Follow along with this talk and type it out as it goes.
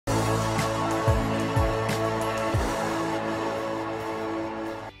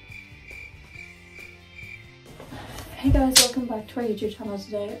Hey guys, welcome back to our YouTube channel.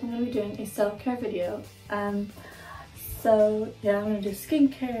 Today I'm going to be doing a self-care video. So yeah, I'm going to do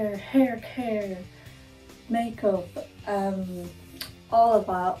skincare, hair care, makeup, all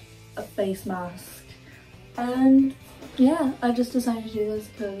about a face mask. And yeah, I just decided to do this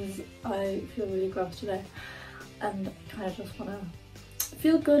because I feel really gross today and I kind of just want to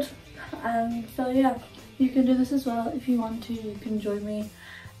feel good. So yeah, you can do this as well if you want to. You can join me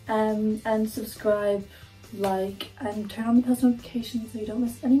and subscribe, like, and turn on the post notifications so you don't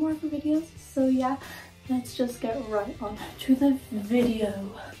miss any more of the videos. So yeah, let's just get right on to the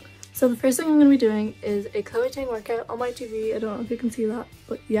video. So the first thing I'm going to be doing is a Chloe Ting workout on my TV. I don't know if you can see that,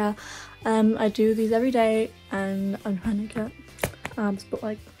 but yeah, I do these every day and I'm trying to get abs, but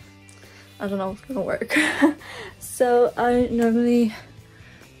like, I don't know if it's going to work. So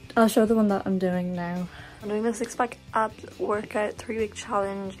I'll show the one that I'm doing now. I'm doing the 6-pack abs workout 3-week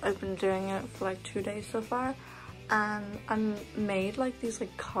challenge. I've been doing it for like 2 days so far, and I made like these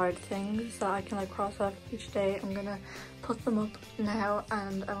like card things that I can like cross off each day. I'm gonna put them up now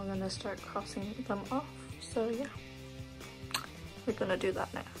and I'm gonna start crossing them off. So yeah, we're gonna do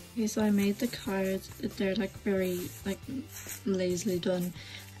that now. Okay, so I made the cards. They're like very like lazily done,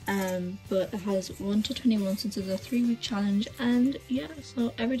 but it has 1 to 21 since it's a 3-week challenge. And yeah,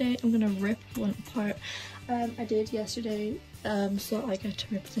 so every day I'm gonna rip one apart. I did yesterday, so I get to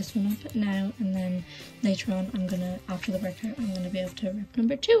rip this one up now, and then later on I'm gonna, after the workout, I'm gonna be able to rip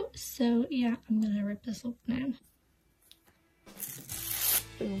number 2. So yeah, I'm gonna rip this up now.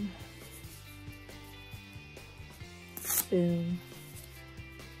 Boom. Boom.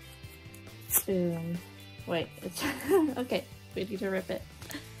 Boom. Wait, it's okay, we need to rip it.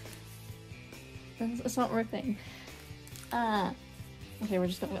 It's not ripping. Okay, we're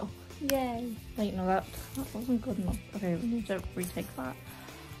just gonna go. Yay! Wait, no, that wasn't good enough. Okay, we need to retake that.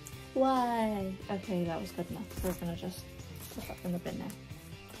 Why? Okay, that was good enough. We're gonna just put that in the bin now.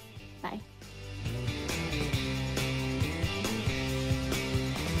 Bye.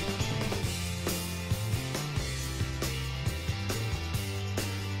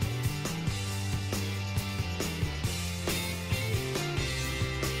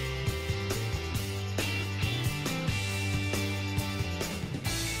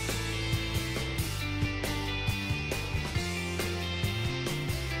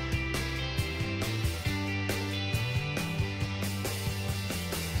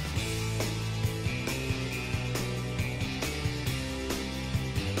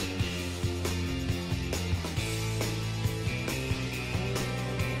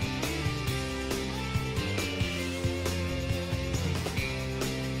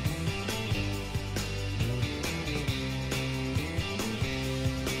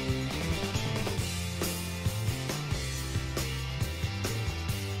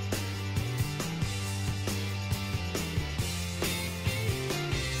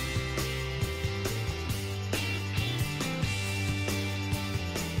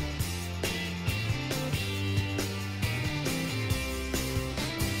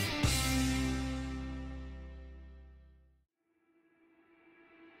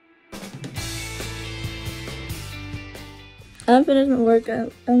 I finished my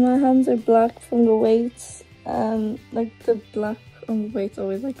workout and my hands are black from the weights. Like the black on the weights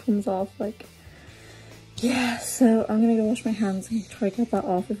always like comes off, like, yeah, so I'm gonna go wash my hands and try to get that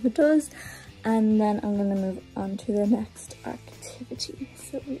off if it does, and then I'm gonna move on to the next activity.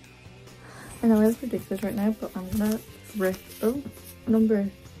 So yeah, I know it's ridiculous right now, but I'm gonna rip number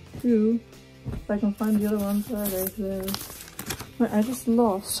 2 if I can find the other ones. Where are they? Wait, I just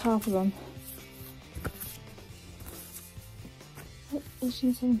lost half of them.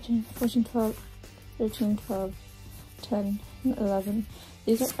 18, 17, 14, 12, 13, 12, 10, 11.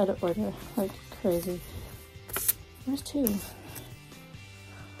 These are out of order, like crazy. Where's 2?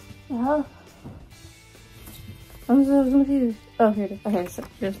 The hell? I'm so confused. Oh, here it is. Okay, so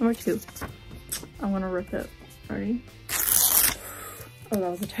here's number 2. I'm gonna rip it. Ready? Oh,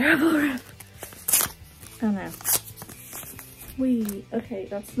 that was a terrible rip. Oh no. Wee. Okay,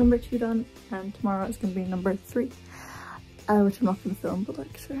 that's number 2 done, and tomorrow is gonna be number 3. Which I'm not going to film, but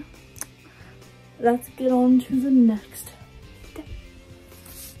like, sure. Let's get on to the next day.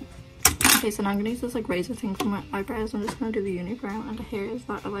 Okay, so now I'm going to use this like razor thing for my eyebrows. I'm just going to do the unibrow and the hairs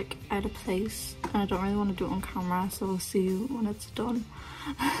that are like out of place, and I don't really want to do it on camera, so we'll see when it's done.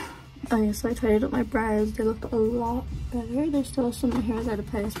 Okay, so I tidied up my brows. They look a lot better. There's still some hairs out of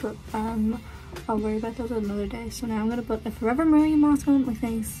place, but I'll worry about those another day. So now I'm going to put a Forever Meridian mask on my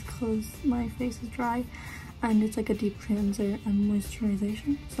face because my face is dry. And it's like a deep cleanser and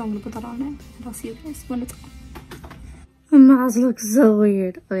moisturization. So I'm gonna put that on now and I'll see you guys when it's on. The mask looks so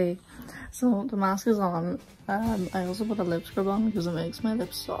weird. Okay, so the mask is on. I also put a lip scrub on because it makes my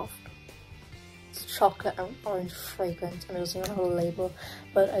lips soft. It's chocolate and orange fragrance and it doesn't even have a label,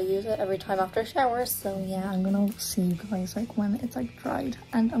 but I use it every time after a shower. So yeah, I'm gonna see you guys like when it's like dried,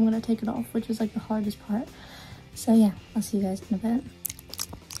 and I'm gonna take it off, which is like the hardest part. So yeah, I'll see you guys in a bit.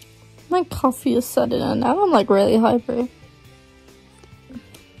 My coffee is set in and now I'm like really hyper.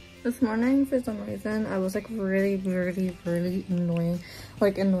 This morning, for some reason, I was like really annoying.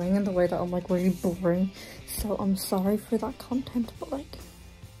 Like annoying in the way that I'm like really boring. So I'm sorry for that content, but like...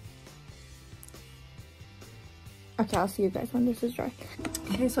 Okay, I'll see you guys when this is dry.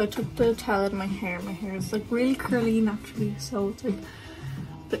 Okay, so I took the towel out of my hair. My hair is like really curly naturally, so it's like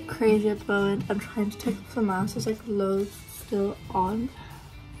a bit crazy at the moment. I'm trying to take off the mask. There's like loads still on.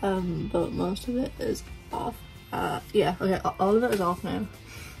 But most of it is off. Yeah, okay, all of it is off now.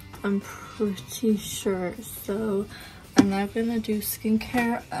 I'm pretty sure. So I'm now gonna do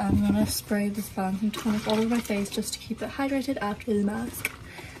skincare. I'm gonna spray this balancing tonic all over my face just to keep it hydrated after the mask.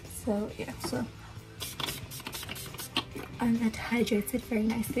 So yeah, so and it hydrates it very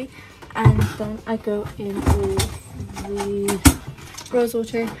nicely. And then I go in with the rose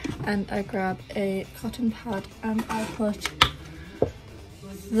water and I grab a cotton pad and I put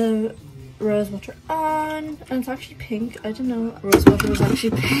the rose water on, and it's actually pink. I didn't know rose water was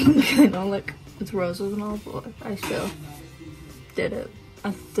actually pink. I know like it's roses and all, but I still did it.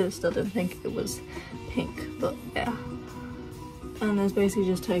 I still didn't think it was pink, but yeah. And this basically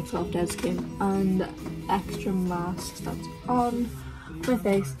just takes off dead skin and extra mask that's on my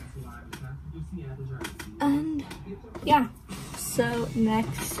face. And yeah, so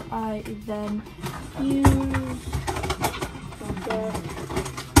next I then use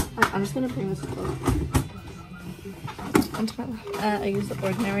I'm just gonna bring this close onto my lap. I use the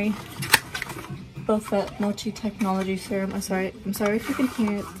Ordinary Buffet Multi-Technology Serum. I'm sorry if you can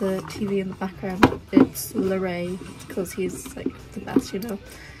hear the TV in the background. It's Larray because he's like the best, you know.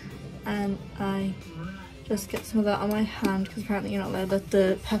 And I just get some of that on my hand because apparently you're not allowed to let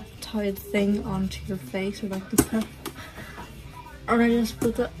the peptide thing onto your face, or like the pep. And I just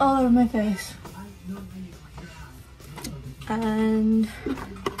put it all over my face. And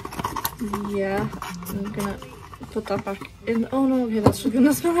yeah, I'm gonna put that back in. Oh no, okay, that's just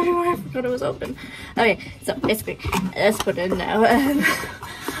gonna smell everywhere. I forgot it was open. Okay, so basically, let's put it in now. And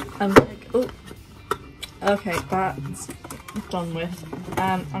I'm like, oh, okay, that's done with.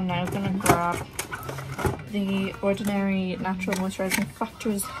 I'm now gonna grab the Ordinary Natural Moisturizing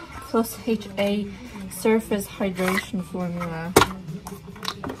Factors Plus HA Surface Hydration Formula.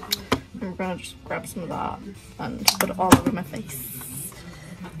 I'm gonna just grab some of that and put it all over my face.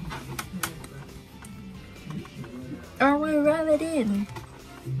 Or we rub it in.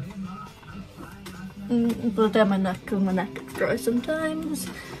 Put it down my neck because my neck gets dry sometimes.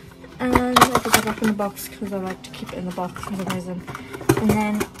 And I put that back in the box because I like to keep it in the box for some reason. And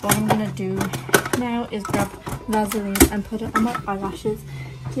then what I'm gonna do now is grab Vaseline and put it on my eyelashes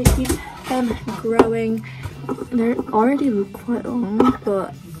to keep them growing. They already look quite long,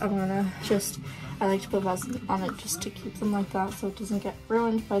 but I'm gonna I like to put Vaseline on it just to keep them like that so it doesn't get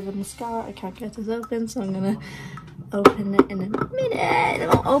ruined by the mascara. I can't get this open, so I'm gonna open it in a minute. It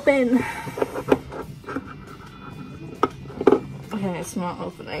won't open. Okay, it's not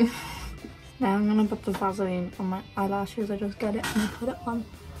opening. Now I'm gonna put the Vaseline on my eyelashes. I just get it and I put it on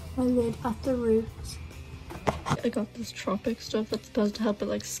my lid at the roots. I got this Tropic stuff that's supposed to help with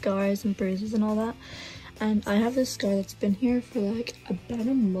like scars and bruises and all that. And I have this scar that's been here for like about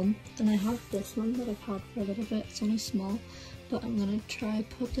a month, and I have this one that I've had for a little bit. It's only small, but I'm gonna try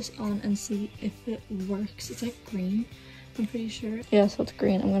put this on and see if it works. It's like green, I'm pretty sure. Yeah, so it's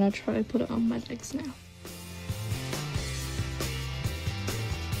green. I'm gonna try put it on my legs now.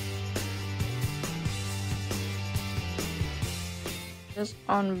 Just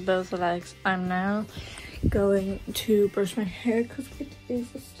on both legs. I'm now going to brush my hair because it is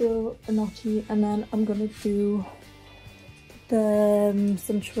still knotty, and then I'm gonna do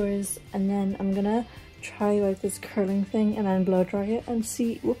some chores, and then I'm gonna try like this curling thing and then blow dry it and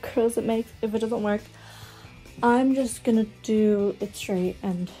see what curls it makes. If it doesn't work, I'm just gonna do it straight,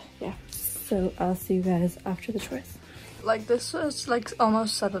 and yeah, so I'll see you guys after the chores. Like this is like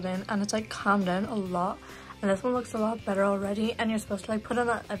almost settled in and it's like calmed down a lot. And this one looks a lot better already, and you're supposed to like put on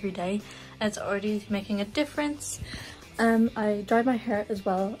that every day, and it's already making a difference. I dried my hair as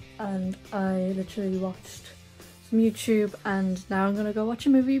well, and I literally watched some YouTube, and now I'm gonna go watch a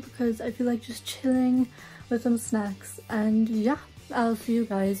movie because I feel like just chilling with some snacks. And yeah, I'll see you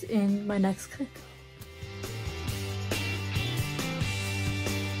guys in my next clip.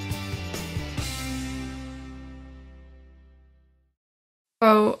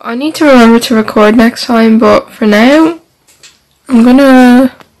 So I need to remember to record next time, but for now, I'm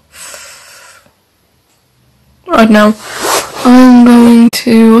gonna, I don't know, I'm going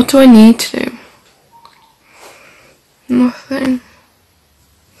to, what do I need to do? Nothing.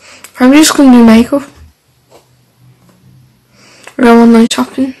 Probably just gonna do makeup. Or go online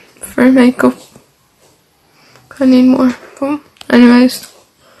shopping for makeup. I need more, but anyways.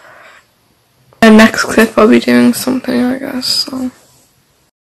 And next clip I'll be doing something, I guess, so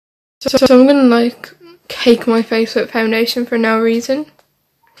I'm gonna like cake my face with foundation for no reason. And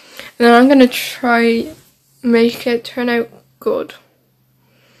then I'm gonna try make it turn out good.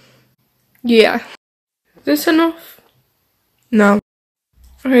 Yeah. Is this enough? No.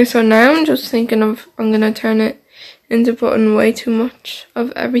 Okay, so now I'm just thinking of, I'm gonna turn it into putting way too much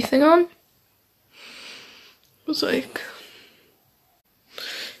of everything on. It's like,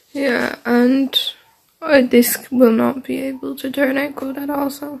 yeah, and this will not be able to turn out good at all,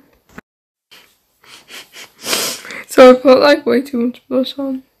 so. So I put like way too much blush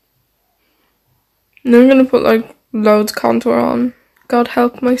on. And then I'm gonna put like loads contour on. God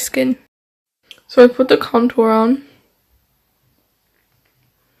help my skin. So I put the contour on.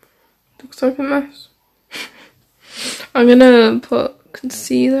 Looks like a mess. I'm gonna put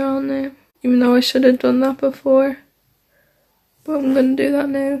concealer on there, even though I should have done that before. But I'm gonna do that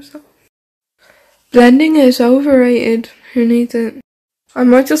now, so. Blending is overrated. Who needs it? I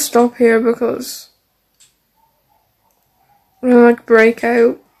might just stop here because I'm gonna like break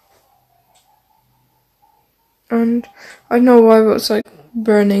out. And I don't know why, but it's like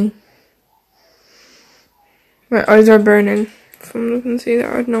burning. My eyes are burning from the concealer,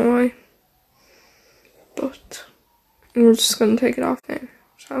 I don't know why. But we're just gonna take it off now.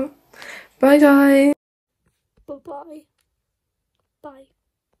 So, bye guys. Bye bye.